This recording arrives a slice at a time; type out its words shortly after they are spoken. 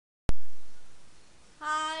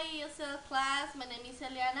class. My name is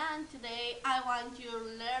Eliana and today I want you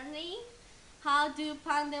learning how to do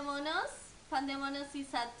pan de bonos. Pan de bonos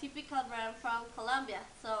is a typical brand from Colombia.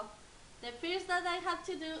 So the first that I have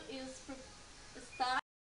to do is start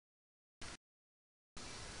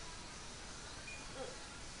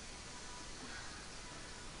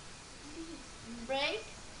break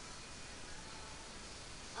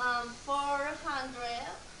 400.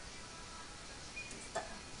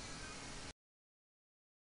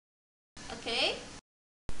 Okay.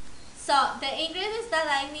 So the ingredients that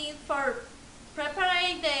I need for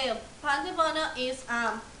preparing the pan de bono is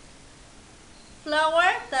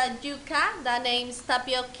flour, the yuca, the name is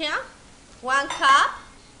tapioca, 1 cup.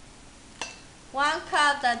 1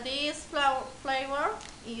 cup that this flavor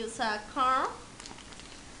is corn.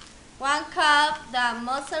 1 cup the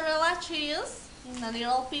mozzarella cheese in the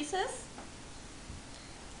little pieces.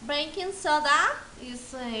 Baking soda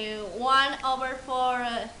is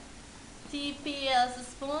 1/4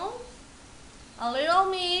 teaspoon. A little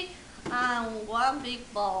milk and 1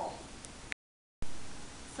 big bowl.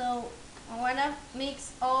 So I wanna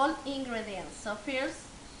mix all ingredients. So first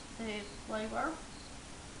the flavor.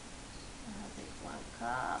 I take 1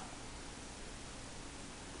 cup.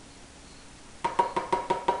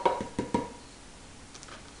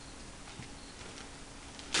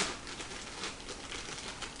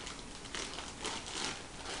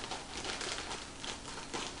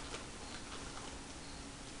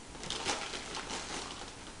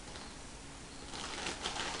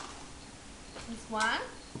 This one,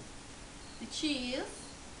 the cheese,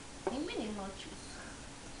 and minimal cheese.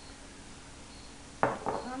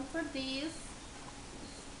 And for this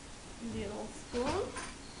little spoon,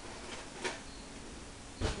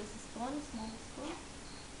 small spoon.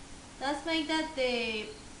 Let's make that the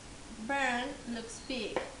burn looks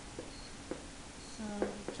big. So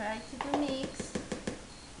try to do mix,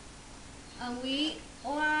 and we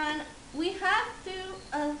have to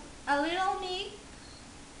a little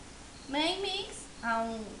make mix.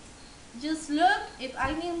 Just look, if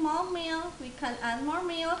I need more milk, we can add more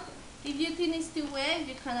milk. If you think it's too wet,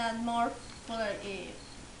 you can add more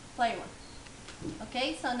flavor.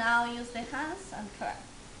 Okay, so now use the hands and try.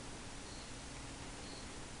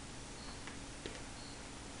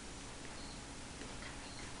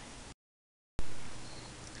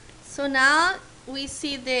 So now we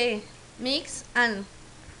see the mix, and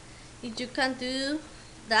if you can do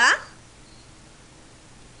that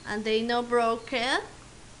and they no broken,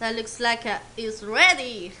 that looks like it's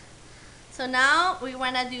ready. So now we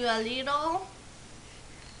want to do a little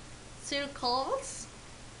circles.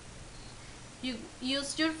 You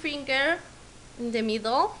use your finger in the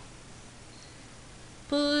middle,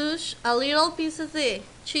 push a little piece of the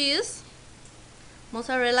cheese,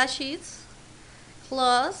 mozzarella cheese,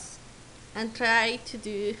 close, and try to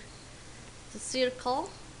do the circle.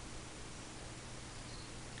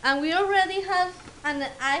 And we already have, and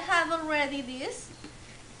I have already this.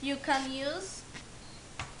 You can use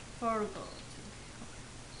for gold.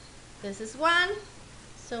 This is one,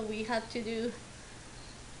 so we have to do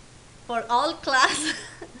for all class.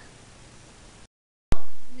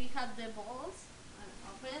 We have the balls, and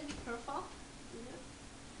open, be careful.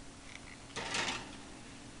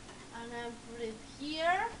 And I put it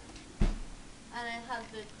here, and I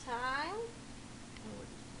have the time.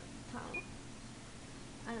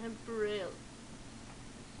 And I put it,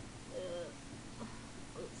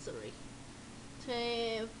 sorry,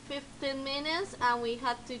 15 minutes, and we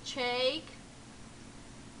have to check.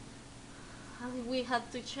 And we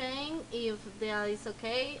have to check if that is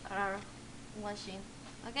okay or washing.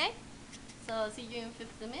 Okay, so see you in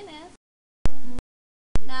 15 minutes.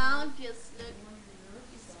 Now just look,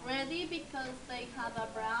 it's ready because they have a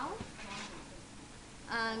brown,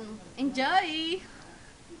 and enjoy.